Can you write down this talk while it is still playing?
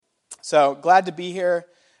So glad to be here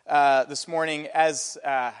this morning. As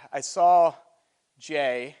I saw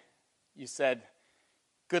Jay, you said,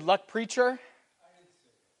 "Good luck, preacher."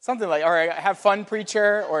 Something like, or "Have fun,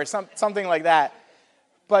 preacher," or something like that.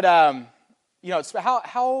 But it's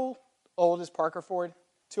how old is Parker Ford?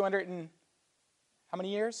 200 and how many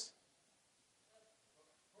years?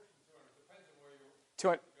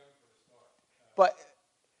 200. But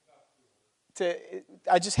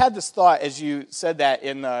I just had this thought as you said that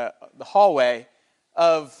in the hallway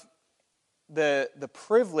of the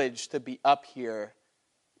privilege to be up here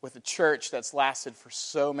with a church that's lasted for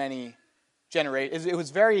so many generations. It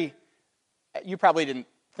was very, you probably didn't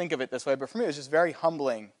think of it this way, but for me it was just very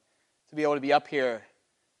humbling to be able to be up here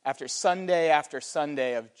after Sunday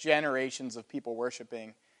of generations of people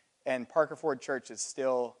worshiping, and Parker Ford Church is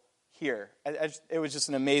still here. It was just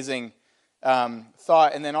an amazing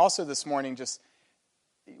thought. And then also this morning, just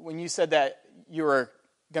when you said that you were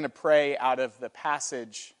going to pray out of the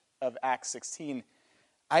passage of Acts 16,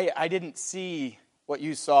 I didn't see what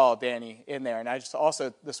you saw, Danny, in there. And I just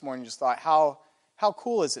also this morning just thought, how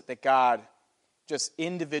cool is it that God just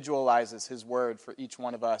individualizes his word for each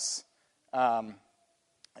one of us.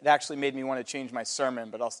 It actually made me want to change my sermon,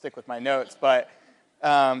 but I'll stick with my notes. But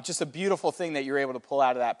just a beautiful thing that you're able to pull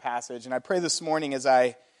out of that passage. And I pray this morning as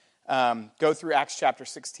I go through Acts chapter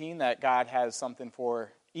 16 that God has something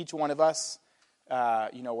for each one of us,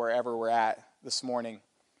 wherever we're at this morning.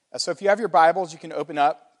 So if you have your Bibles, you can open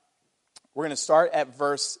up. We're going to start at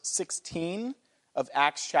verse 16 of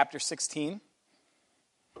Acts chapter 16.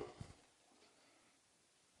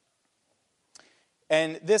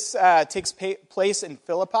 And this takes place in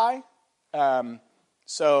Philippi.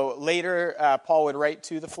 So later, Paul would write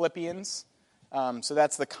to the Philippians. So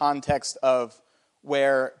that's the context of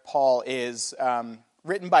where Paul is,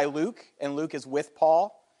 written by Luke, and Luke is with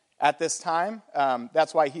Paul at this time.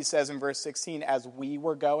 That's why he says in verse 16, "as we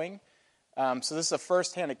were going." So this is a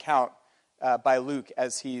first-hand account by Luke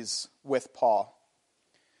as he's with Paul.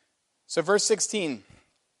 So verse 16,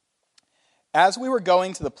 "As we were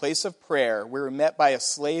going to the place of prayer, we were met by a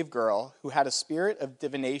slave girl who had a spirit of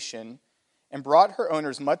divination and brought her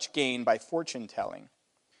owners much gain by fortune-telling.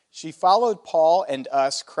 She followed Paul and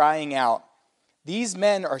us, crying out, 'These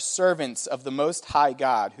men are servants of the Most High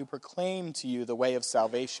God, who proclaim to you the way of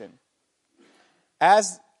salvation.'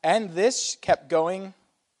 And this she kept doing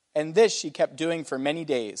for many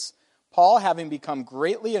days. Paul, having become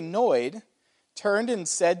greatly annoyed, turned and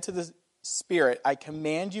said to the spirit, 'I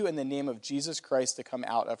command you in the name of Jesus Christ to come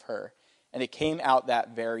out of her.' And it came out that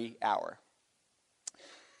very hour."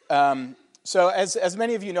 So as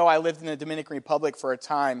many of you know, I lived in the Dominican Republic for a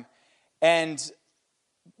time, and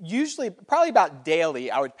usually, probably about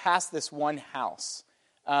daily, I would pass this one house.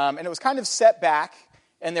 And it was kind of set back,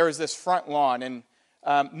 and there was this front lawn. And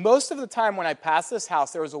most of the time when I passed this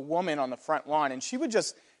house, there was a woman on the front lawn, and she would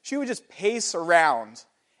just pace around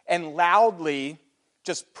and loudly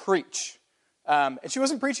just preach. And she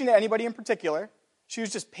wasn't preaching to anybody in particular. She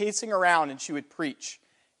was just pacing around, and she would preach.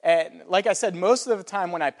 And like I said, most of the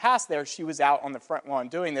time when I passed there, she was out on the front lawn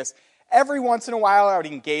doing this. Every once in a while, I would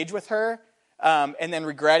engage with her and then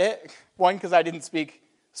regret it. One, because I didn't speak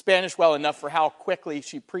Spanish well enough for how quickly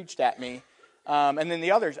she preached at me. And then the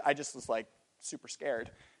others, I just was like super scared.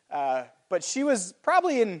 But she was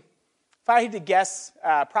probably if I had to guess,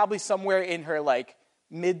 probably somewhere in her like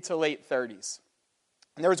mid to late 30s.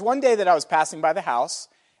 And there was one day that I was passing by the house,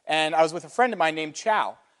 and I was with a friend of mine named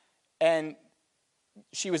Chow. And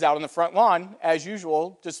she was out on the front lawn, as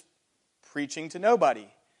usual, just preaching to nobody.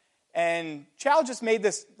 And Chow just made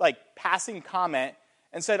this like passing comment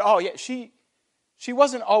and said, "Oh yeah, she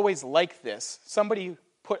wasn't always like this. Somebody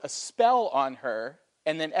put a spell on her,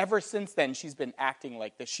 and then ever since then she's been acting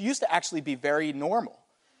like this. She used to actually be very normal,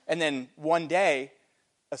 and then one day,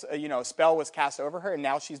 a spell was cast over her, and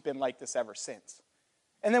now she's been like this ever since."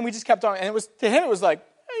 And then we just kept on, and to him it was like,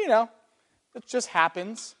 it just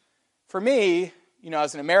happens. For me,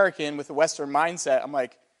 as an American with a Western mindset, I'm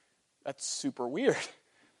like, that's super weird.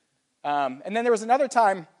 And then there was another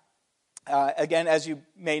time, again, as you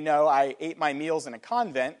may know, I ate my meals in a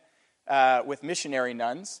convent with missionary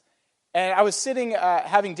nuns. And I was sitting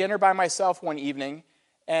having dinner by myself one evening,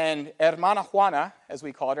 and Hermana Juana, as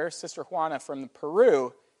we called her, Sister Juana from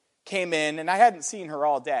Peru, came in, and I hadn't seen her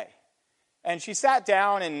all day. And she sat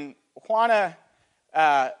down, and Juana,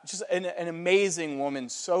 just an amazing woman,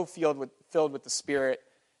 so filled with the Spirit,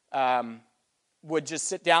 would just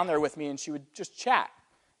sit down there with me, and she would just chat.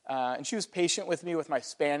 And she was patient with me with my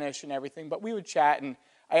Spanish and everything, but we would chat, and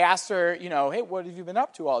I asked her, "Hey, what have you been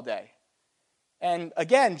up to all day?" And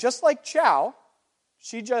again, just like Chow,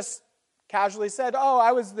 she just casually said, oh,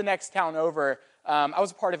 I was the next town over. I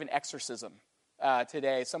was a part of an exorcism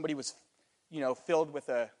today. Somebody was, filled with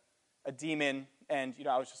a demon, and,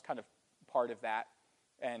 I was just kind of part of that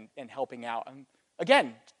and helping out. And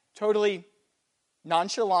again, totally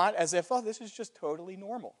nonchalant, as if, oh, this is just totally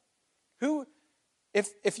normal.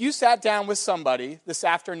 If you sat down with somebody this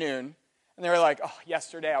afternoon, and they were like, oh,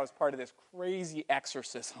 yesterday I was part of this crazy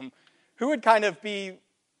exorcism, who would kind of be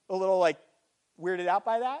a little, weirded out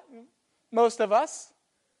by that? Most of us,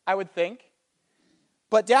 I would think.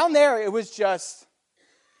 But down there, it was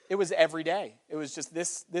every day. It was just,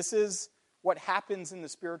 this is what happens in the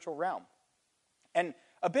spiritual realm. And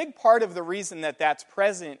a big part of the reason that that's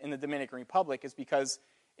present in the Dominican Republic is because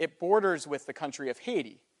it borders with the country of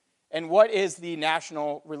Haiti. And what is the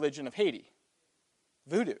national religion of Haiti?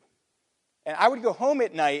 Voodoo. And I would go home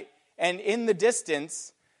at night, and in the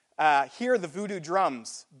distance, hear the voodoo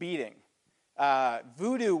drums beating.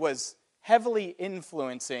 Voodoo was heavily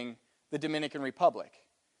influencing the Dominican Republic.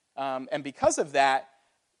 And because of that,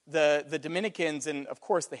 the Dominicans and, of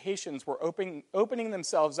course, the Haitians were opening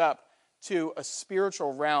themselves up to a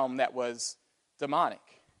spiritual realm that was demonic.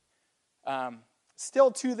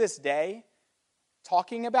 Still to this day,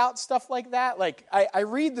 talking about stuff like that, I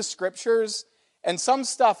read the scriptures, and some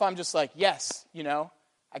stuff I'm just like, yes,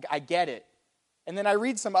 I get it. And then I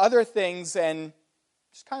read some other things and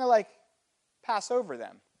just kind of pass over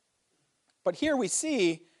them. But here we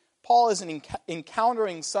see Paul is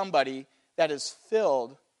encountering somebody that is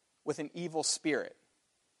filled with an evil spirit.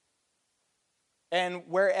 And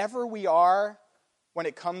wherever we are when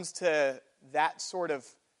it comes to that sort of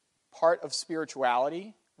part of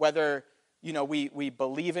spirituality, whether we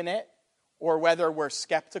believe in it or whether we're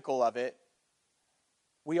skeptical of it,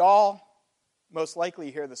 we all most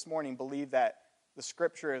likely here this morning believe that the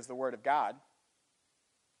Scripture is the Word of God.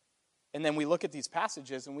 And then we look at these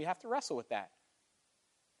passages and we have to wrestle with that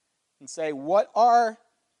and say, what are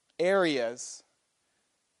areas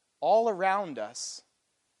all around us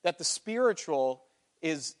that the spiritual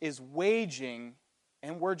is waging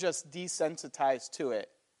and we're just desensitized to it?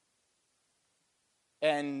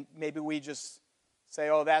 And maybe we just say,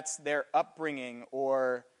 oh, that's their upbringing,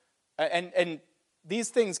 or and these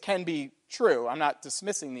things can be true. I'm not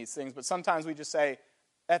dismissing these things, but sometimes we just say,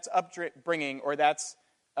 that's upbringing, or that's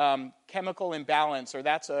chemical imbalance, or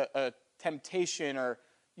that's a temptation, or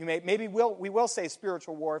we will say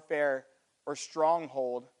spiritual warfare or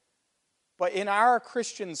stronghold. But in our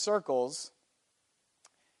Christian circles,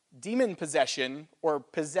 demon possession or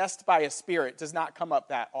possessed by a spirit does not come up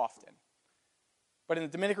that often. But in the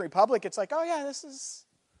Dominican Republic, it's like, oh yeah, it's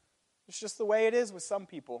just the way it is with some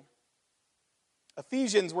people.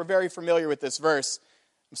 Ephesians, we're very familiar with this verse.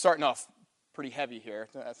 I'm starting off pretty heavy here.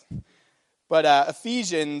 But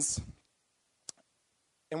Ephesians,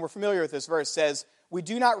 and we're familiar with this verse, says, we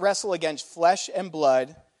do not wrestle against flesh and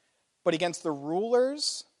blood, but against the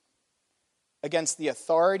rulers, against the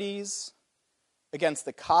authorities, against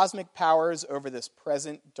the cosmic powers over this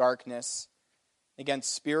present darkness,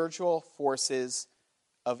 against spiritual forces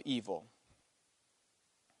of evil.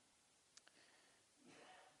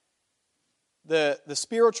 The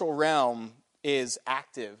spiritual realm is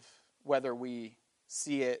active, whether we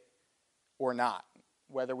see it or not,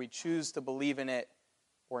 whether we choose to believe in it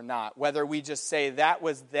or not, whether we just say that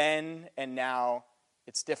was then and now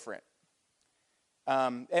it's different.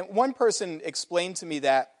 And one person explained to me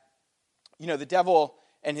that, the devil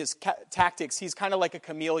and his tactics, he's kind of like a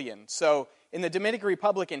chameleon. So in the Dominican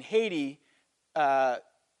Republic and Haiti,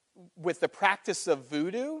 with the practice of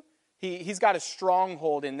voodoo, he's got a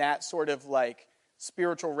stronghold in that sort of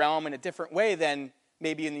spiritual realm in a different way than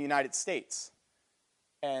maybe in the United States.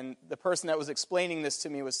 And the person that was explaining this to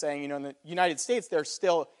me was saying, in the United States there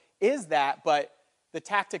still is that, but the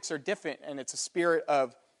tactics are different, and it's a spirit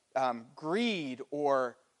of greed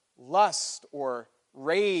or lust or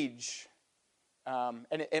rage. And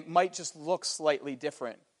it might just look slightly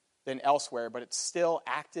different than elsewhere, but it's still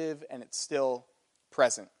active and it's still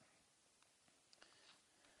present.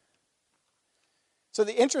 So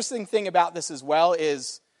the interesting thing about this as well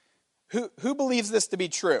is who believes this to be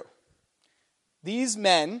true? These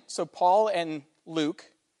men, so Paul and Luke,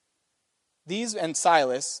 and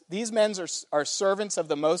Silas, these men are servants of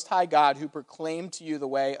the Most High God who proclaim to you the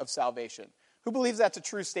way of salvation. Who believes that's a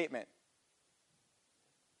true statement?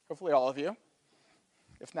 Hopefully all of you.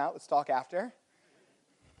 If not, let's talk after.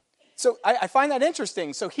 So I find that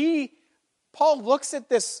interesting. So Paul looks at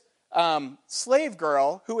this slave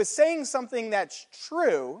girl who is saying something that's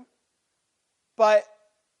true, but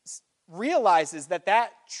realizes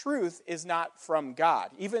that truth is not from God,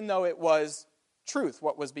 even though it was truth,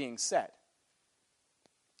 what was being said.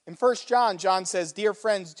 In 1 John, John says, "Dear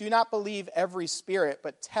friends, do not believe every spirit,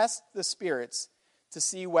 but test the spirits to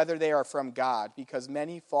see whether they are from God, because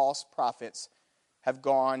many false prophets have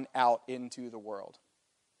gone out into the world."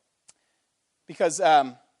 Because,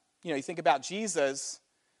 you think about Jesus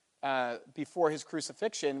before his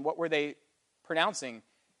crucifixion, what were they pronouncing?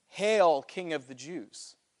 "Hail, King of the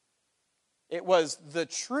Jews." It was the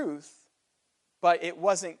truth, but it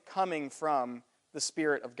wasn't coming from the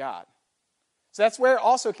Spirit of God. So that's where it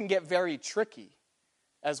also can get very tricky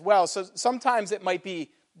as well. So sometimes it might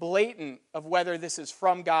be blatant of whether this is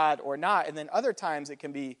from God or not, and then other times it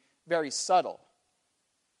can be very subtle.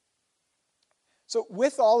 So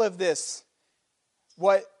with all of this,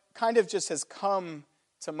 what kind of just has come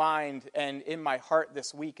to mind and in my heart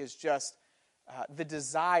this week is just the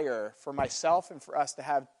desire for myself and for us to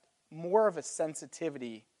have more of a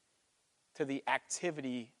sensitivity to the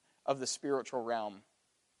activity of the spiritual realm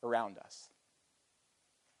around us.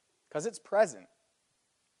 Because it's present,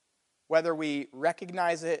 whether we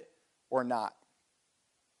recognize it or not.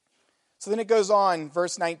 So then it goes on,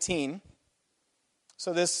 verse 19.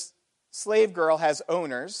 So this slave girl has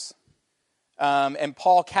owners, and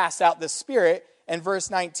Paul casts out this spirit. And verse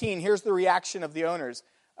 19, here's the reaction of the owners.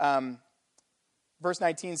 Verse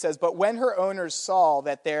 19 says, "But when her owners saw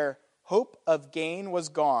that their hope of gain was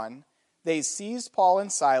gone, they seized Paul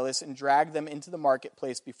and Silas and dragged them into the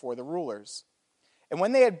marketplace before the rulers. And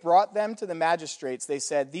when they had brought them to the magistrates, they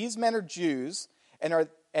said, 'These men are Jews,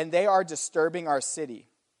 and they are disturbing our city.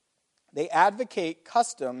 They advocate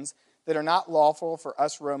customs that are not lawful for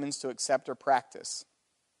us Romans to accept or practice.'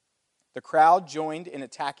 The crowd joined in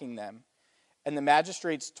attacking them, and the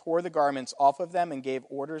magistrates tore the garments off of them and gave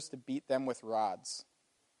orders to beat them with rods.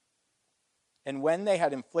 And when they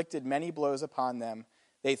had inflicted many blows upon them,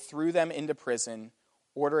 they threw them into prison,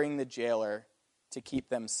 ordering the jailer to keep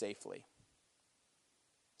them safely."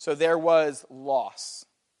 So there was loss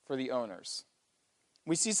for the owners.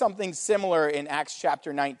 We see something similar in Acts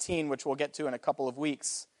chapter 19, which we'll get to in a couple of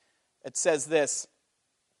weeks. It says this,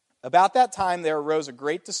 "About that time there arose a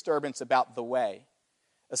great disturbance about the way.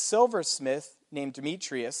 A silversmith named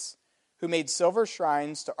Demetrius, who made silver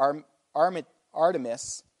shrines to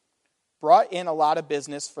Artemis, brought in a lot of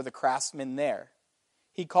business for the craftsmen there.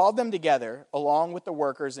 He called them together, along with the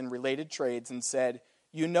workers in related trades, and said,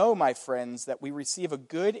 'You know, my friends, that we receive a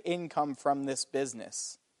good income from this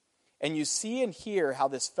business. And you see and hear how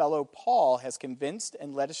this fellow Paul has convinced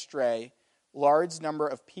and led astray large number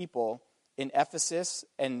of people in Ephesus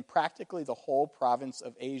and practically the whole province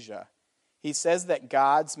of Asia. He says that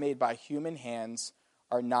gods made by human hands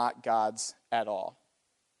are not gods at all.'"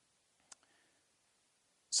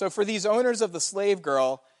 So for these owners of the slave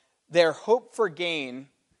girl, their hope for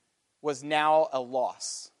gain was now a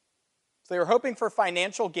loss. So they were hoping for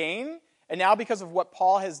financial gain, and now because of what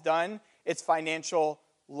Paul has done, it's financial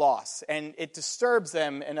loss. And it disturbs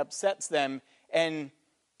them and upsets them and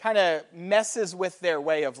kind of messes with their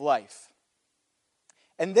way of life.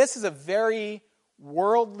 And this is a very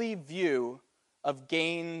worldly view of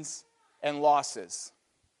gains and losses.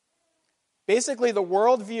 Basically, the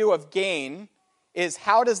worldview of gain is,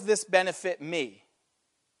 how does this benefit me?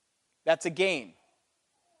 That's a gain.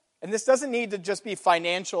 And this doesn't need to just be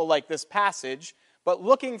financial like this passage, but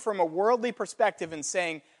looking from a worldly perspective and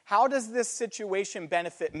saying, how does this situation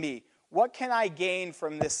benefit me? What can I gain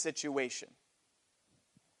from this situation?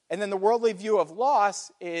 And then the worldly view of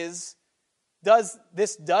loss is,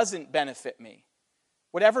 this doesn't benefit me.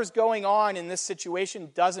 Whatever's going on in this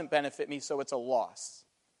situation doesn't benefit me, so it's a loss.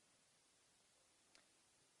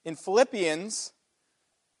 In Philippians,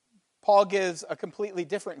 Paul gives a completely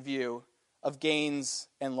different view of gains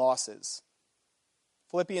and losses.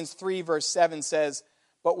 Philippians 3 verse 7 says,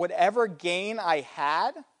 "But whatever gain I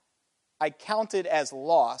had, I counted as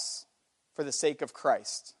loss for the sake of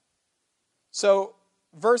Christ." So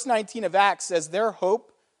verse 19 of Acts says their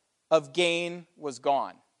hope of gain was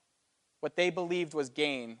gone. What they believed was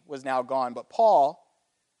gain was now gone. But Paul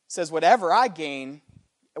says whatever gain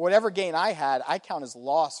I had, I count as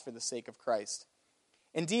loss for the sake of Christ.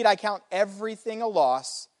 Indeed, I count everything a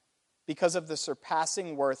loss because of the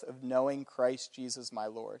surpassing worth of knowing Christ Jesus my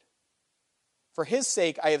Lord. For his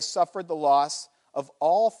sake I have suffered the loss of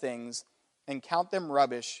all things and count them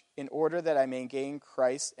rubbish in order that I may gain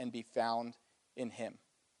Christ and be found in him.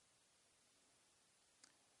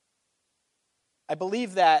 I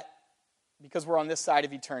believe that because we're on this side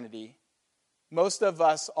of eternity, most of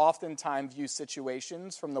us oftentimes view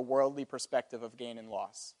situations from the worldly perspective of gain and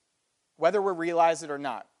loss. Whether we realize it or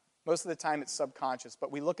not, most of the time it's subconscious,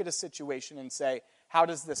 but we look at a situation and say, how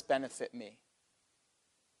does this benefit me?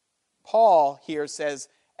 Paul here says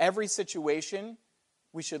every situation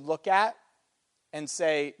we should look at and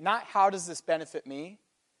say, not how does this benefit me,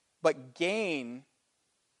 but gain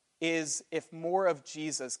is if more of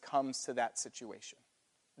Jesus comes to that situation.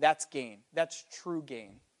 That's gain. That's true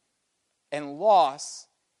gain. And loss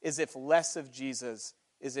is if less of Jesus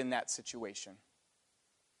is in that situation.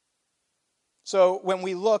 So when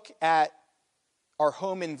we look at our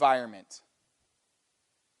home environment,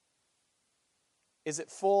 is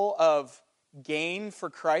it full of gain for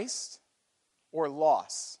Christ or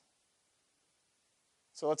loss?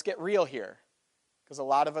 So let's get real here, because a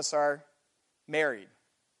lot of us are married.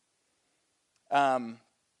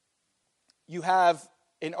 You have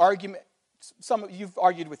an argument. You've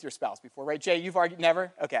argued with your spouse before, right? Jay, you've argued?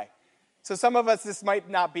 Never? Okay. So some of us, this might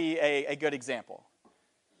not be a good example.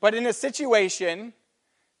 But in a situation,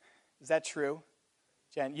 is that true?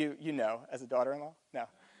 Jen, you know, as a daughter-in-law? No.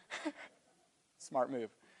 Smart move.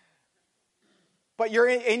 But you're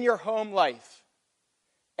in your home life,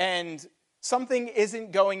 and something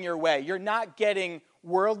isn't going your way. You're not getting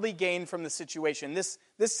worldly gain from the situation. This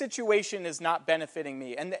situation is not benefiting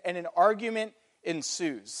me. And an argument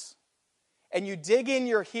ensues. And you dig in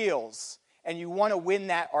your heels, and you want to win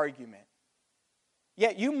that argument.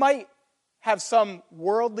 Yet you might have some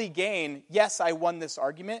worldly gain. Yes, I won this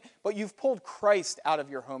argument, but you've pulled Christ out of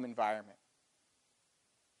your home environment.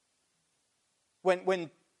 When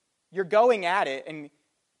you're going at it, and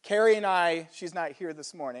Carrie and I, she's not here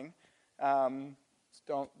this morning,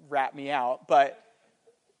 don't rat me out, but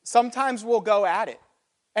sometimes we'll go at it.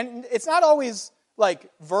 And it's not always like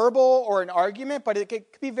verbal or an argument, but it could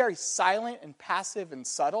be very silent and passive and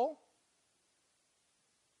subtle.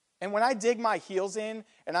 And when I dig my heels in,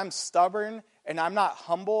 and I'm stubborn, and I'm not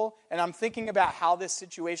humble, and I'm thinking about how this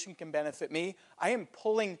situation can benefit me, I am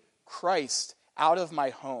pulling Christ out of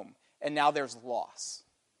my home, and now there's loss.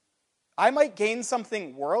 I might gain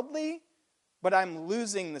something worldly, but I'm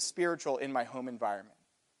losing the spiritual in my home environment.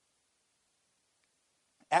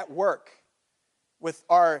 At work, with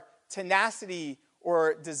our tenacity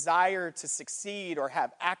or desire to succeed or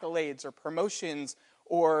have accolades or promotions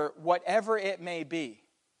or whatever it may be,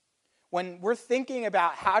 when we're thinking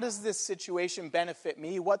about how does this situation benefit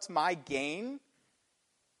me, what's my gain,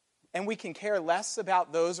 and we can care less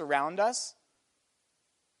about those around us,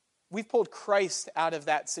 we've pulled Christ out of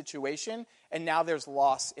that situation, and now there's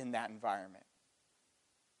loss in that environment.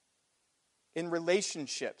 In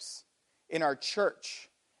relationships, in our church,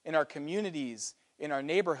 in our communities, in our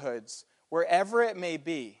neighborhoods, wherever it may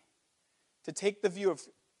be, to take the view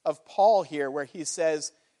of Paul here where he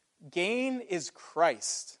says, gain is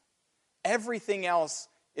Christ. Everything else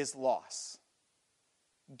is loss.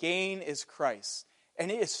 Gain is Christ.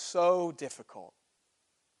 And it is so difficult.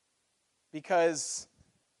 Because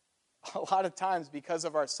a lot of times, because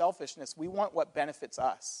of our selfishness, we want what benefits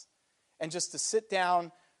us. And just to sit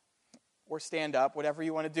down or stand up, whatever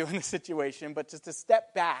you want to do in the situation, but just to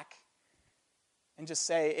step back and just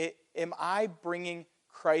say, am I bringing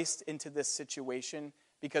Christ into this situation?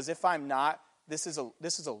 Because if I'm not, this is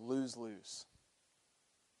a lose-lose.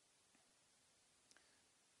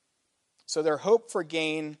 So their hope for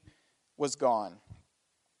gain was gone.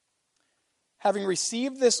 Having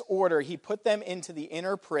received this order, he put them into the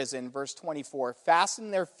inner prison, verse 24,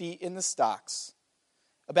 fastened their feet in the stocks.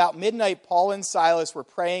 About midnight, Paul and Silas were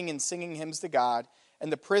praying and singing hymns to God,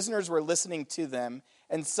 and the prisoners were listening to them.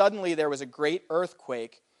 And suddenly there was a great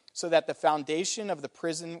earthquake, so that the foundation of the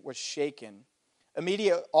prison was shaken.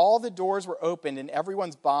 Immediately, all the doors were opened, and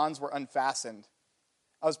everyone's bonds were unfastened.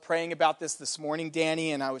 I was praying about this morning,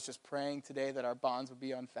 Danny, and I was just praying today that our bonds would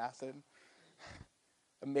be unfastened.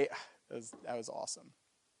 That was awesome.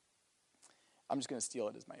 I'm just going to steal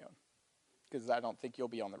it as my own, because I don't think you'll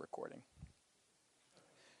be on the recording.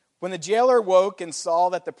 When the jailer woke and saw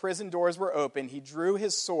that the prison doors were open, he drew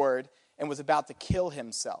his sword and was about to kill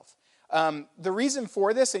himself. The reason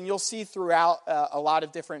for this, and you'll see throughout a lot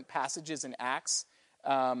of different passages in Acts,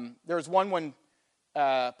 there was one when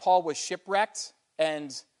Paul was shipwrecked,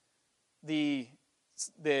 and the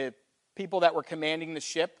people that were commanding the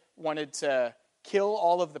ship wanted to kill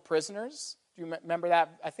all of the prisoners. Do you remember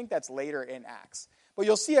that? I think that's later in Acts. But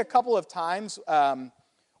you'll see a couple of times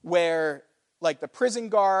where like the prison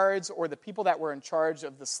guards or the people that were in charge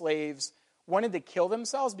of the slaves wanted to kill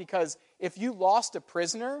themselves, because if you lost a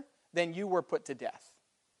prisoner, then you were put to death.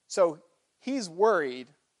 So he's worried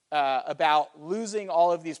about losing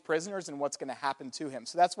all of these prisoners and what's going to happen to him.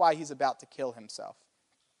 So that's why he's about to kill himself.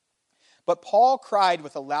 But Paul cried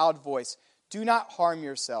with a loud voice, "Do not harm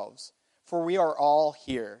yourselves, for we are all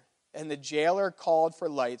here." And the jailer called for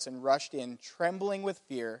lights and rushed in, trembling with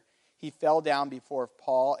fear. He fell down before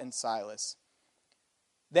Paul and Silas.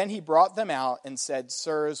 Then he brought them out and said,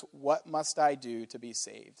 "Sirs, what must I do to be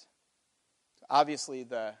saved?" Obviously,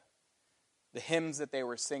 the hymns that they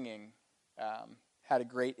were singing had a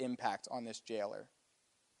great impact on this jailer.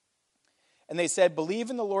 And they said, "Believe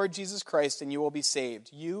in the Lord Jesus Christ, and you will be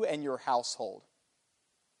saved, you and your household."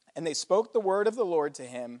 And they spoke the word of the Lord to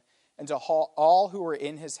him and to all who were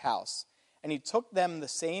in his house. And he took them the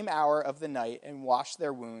same hour of the night and washed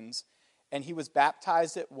their wounds. And he was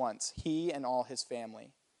baptized at once, he and all his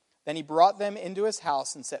family. Then he brought them into his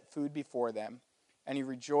house and set food before them. And he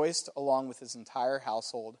rejoiced along with his entire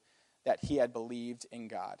household that he had believed in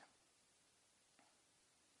God.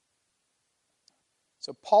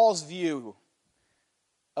 So Paul's view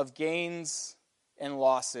of gains and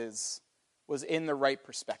losses was in the right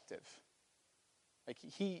perspective.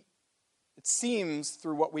 It seems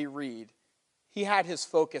through what we read, he had his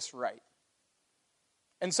focus right.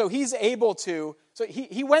 And so he's able to, so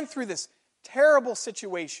he went through this terrible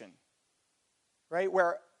situation, right,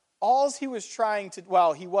 where all he was trying to,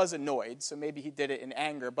 well, he was annoyed, so maybe he did it in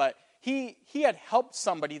anger, but he had helped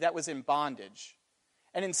somebody that was in bondage.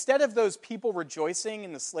 And instead of those people rejoicing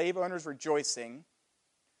and the slave owners rejoicing,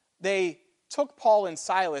 they took Paul and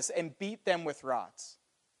Silas and beat them with rods.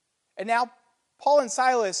 And now Paul and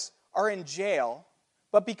Silas are in jail,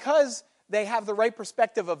 but because they have the right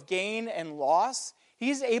perspective of gain and loss,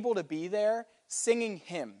 he's able to be there singing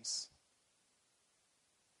hymns.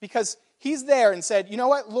 Because he's there and said, "You know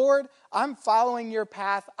what, Lord, I'm following your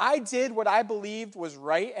path. I did what I believed was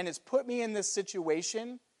right, and it's put me in this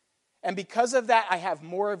situation. And because of that, I have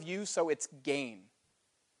more of you, so it's gain."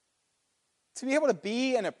 To be able to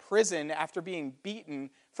be in a prison after being beaten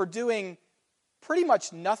for doing pretty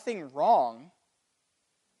much nothing wrong,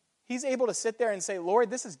 he's able to sit there and say, "Lord,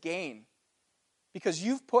 this is gain. Because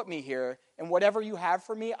you've put me here, and whatever you have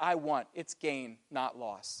for me, I want. It's gain, not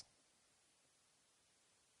loss."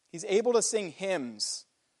 He's able to sing hymns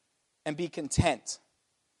and be content.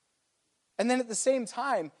 And then at the same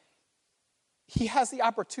time, he has the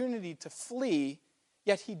opportunity to flee,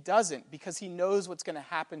 yet he doesn't because he knows what's going to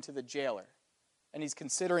happen to the jailer. And he's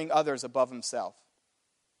considering others above himself.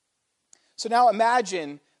 So now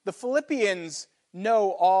imagine the Philippians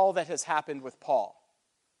know all that has happened with Paul.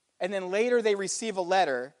 And then later they receive a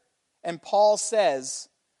letter, and Paul says,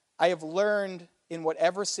 "I have learned in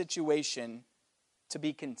whatever situation to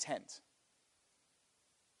be content."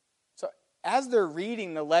 So as they're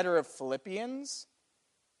reading the letter of Philippians,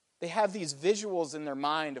 they have these visuals in their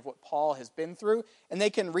mind of what Paul has been through, and they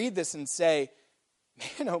can read this and say,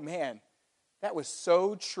 "Man, oh man, that was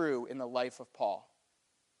so true in the life of Paul."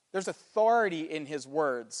 There's authority in his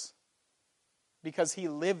words because he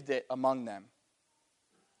lived it among them.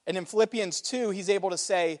 And in Philippians 2, he's able to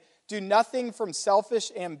say, "Do nothing from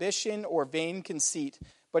selfish ambition or vain conceit,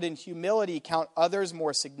 but in humility count others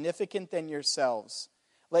more significant than yourselves.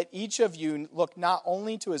 Let each of you look not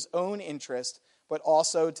only to his own interest, but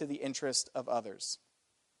also to the interest of others."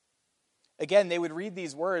 Again, they would read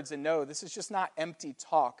these words and know this is just not empty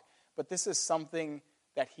talk, but this is something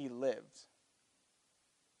that he lived.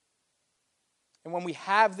 And when we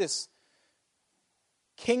have this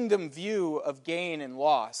kingdom view of gain and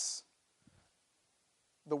loss,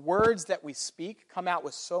 the words that we speak come out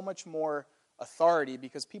with so much more authority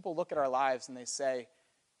because people look at our lives and they say,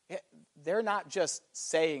 they're not just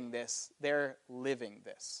saying this, they're living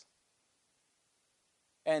this.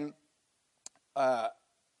 And I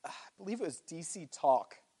believe it was DC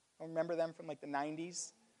Talk. I remember them from like the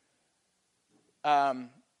 90s.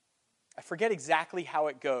 I forget exactly how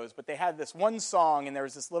it goes, but they had this one song and there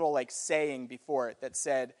was this little like saying before it that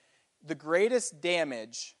said, "The greatest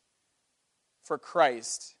damage for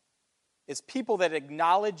Christ is people that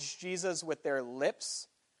acknowledge Jesus with their lips,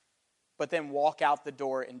 but then walk out the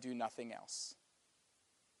door and do nothing else."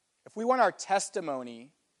 If we want our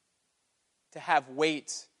testimony to have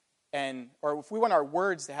weight or if we want our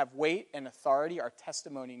words to have weight and authority, our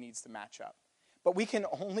testimony needs to match up. But we can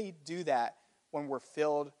only do that when we're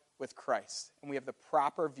filled with Christ and we have the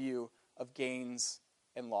proper view of gains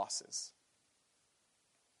and losses.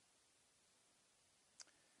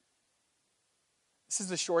 This is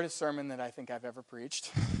the shortest sermon that I think I've ever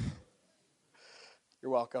preached.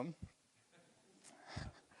 You're welcome.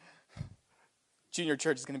 Junior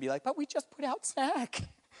church is going to be like, "But we just put out snack."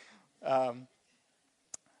 I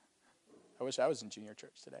wish I was in junior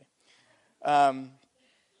church today.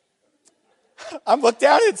 I'm looked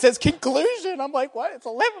down and it says conclusion. I'm like, what? It's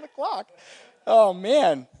 11 o'clock. Oh,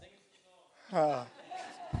 man.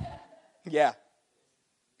 Yeah.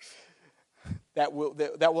 That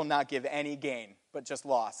will not give any gain, but just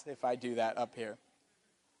loss if I do that up here.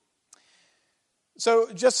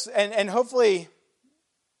 So just, and hopefully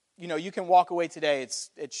you can walk away today.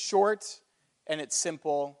 It's short and it's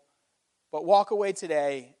simple, but walk away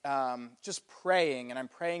today just praying, and I'm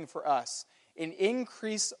praying for us, an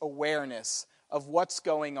increased awareness of what's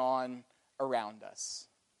going on around us.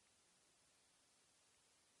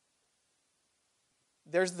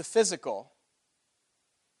 There's the physical,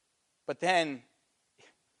 but then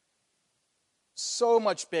so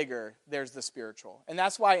much bigger, there's the spiritual. And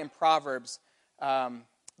that's why in Proverbs,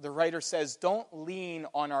 the writer says, don't lean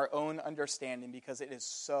on our own understanding because it is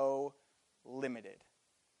so limited.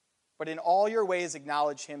 But in all your ways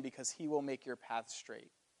acknowledge him because he will make your path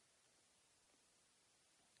straight.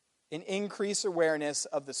 An increased awareness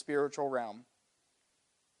of the spiritual realm.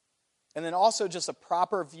 And then also just a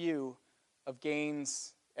proper view of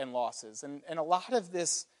gains and losses. And a lot of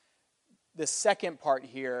this second part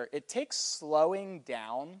here, it takes slowing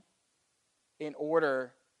down in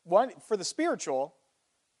order, one, for the spiritual,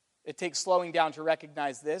 it takes slowing down to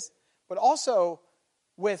recognize this, but also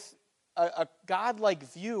with a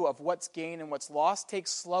God-like view of what's gained and what's lost,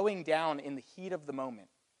 takes slowing down in the heat of the moment.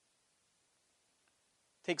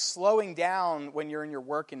 Takes slowing down when you're in your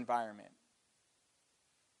work environment.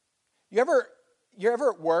 You're ever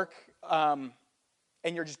at work and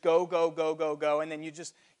you're just go, and then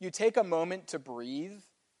you take a moment to breathe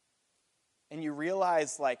and you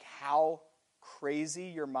realize like how crazy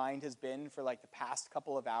your mind has been for like the past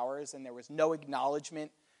couple of hours, and there was no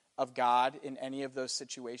acknowledgement of God in any of those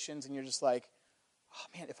situations, and you're just like, oh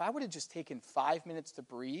man, if I would have just taken 5 minutes to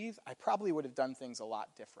breathe, I probably would have done things a lot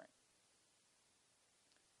different.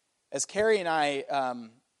 As Carrie and I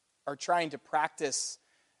are trying to practice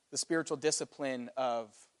the spiritual discipline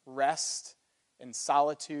of rest and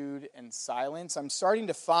solitude and silence, I'm starting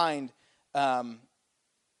to find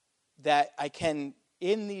that I can,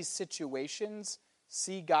 in these situations,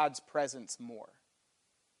 see God's presence more.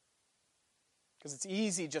 Because it's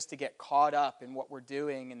easy just to get caught up in what we're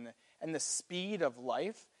doing and the speed of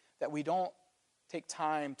life that we don't take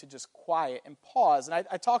time to just quiet and pause. And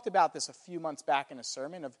I talked about this a few months back in a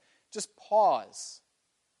sermon of just pause.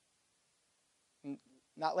 And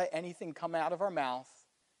not let anything come out of our mouth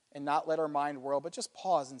and not let our mind whirl, but just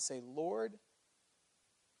pause and say, Lord,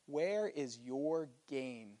 where is your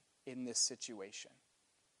gain in this situation?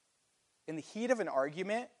 In the heat of an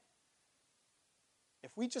argument,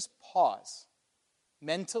 if we just pause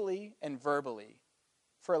mentally and verbally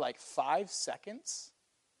for like 5 seconds,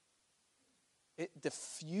 it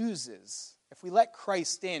diffuses. If we let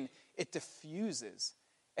Christ in, it diffuses.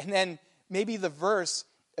 And then maybe the verse,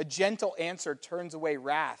 a gentle answer turns away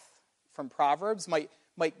wrath from Proverbs, might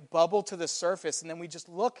bubble to the surface, and then we just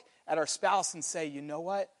look at our spouse and say, you know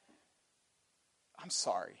what? I'm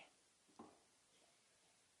sorry.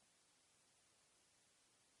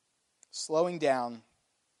 Slowing down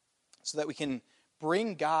so that we can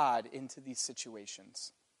bring God into these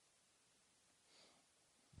situations.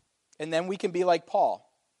 And then we can be like Paul.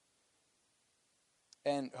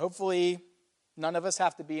 And hopefully none of us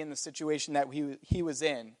have to be in the situation that he was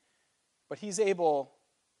in, but he's able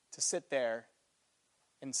to sit there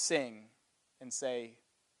and sing and say,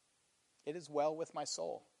 it is well with my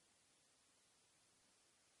soul.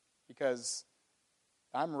 Because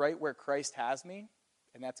I'm right where Christ has me,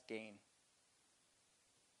 and that's gain.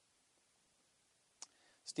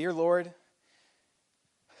 So, dear Lord,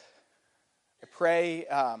 I pray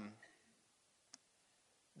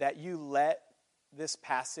that you let this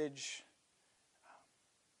passage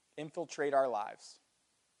infiltrate our lives.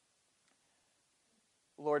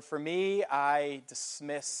 Lord, for me, I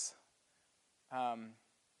dismiss, I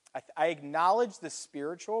acknowledge the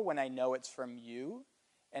spiritual when I know it's from you,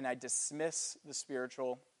 and I dismiss the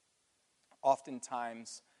spiritual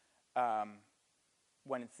oftentimes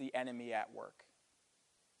when it's the enemy at work.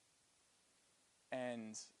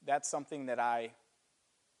 And that's something that I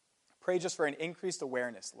pray just for an increased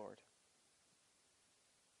awareness, Lord.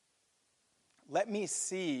 Let me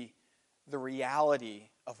see the reality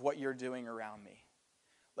of what you're doing around me.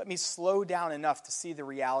 Let me slow down enough to see the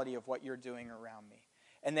reality of what you're doing around me.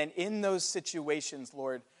 And then in those situations,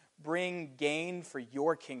 Lord, bring gain for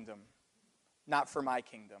your kingdom, not for my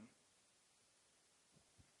kingdom.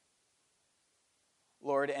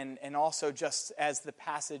 Lord, and also just as the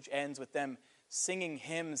passage ends with them singing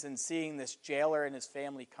hymns and seeing this jailer and his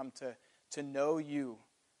family come to know you,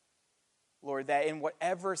 Lord, that in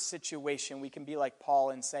whatever situation we can be like Paul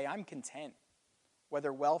and say, I'm content,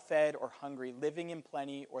 whether well-fed or hungry, living in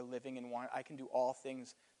plenty or living in want. I can do all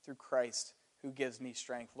things through Christ who gives me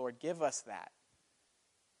strength. Lord, give us that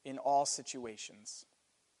in all situations.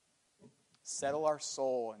 Settle our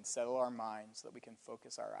soul and settle our minds so that we can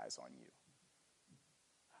focus our eyes on you.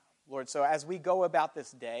 Lord, so as we go about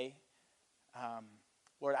this day,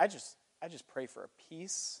 Lord, I just pray for a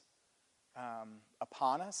peace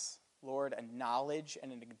upon us, Lord, a knowledge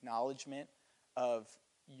and an acknowledgement of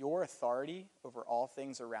your authority over all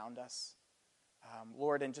things around us.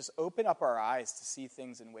 Lord, and just open up our eyes to see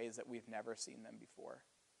things in ways that we've never seen them before.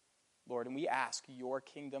 Lord, and we ask your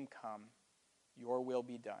kingdom come, your will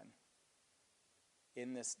be done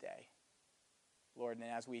in this day. Lord, and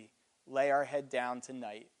as we lay our head down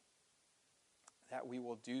tonight, that we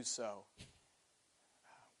will do so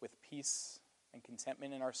with peace and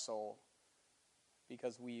contentment in our soul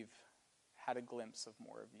because we've had a glimpse of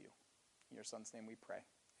more of you. In your Son's name we pray.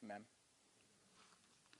 Amen.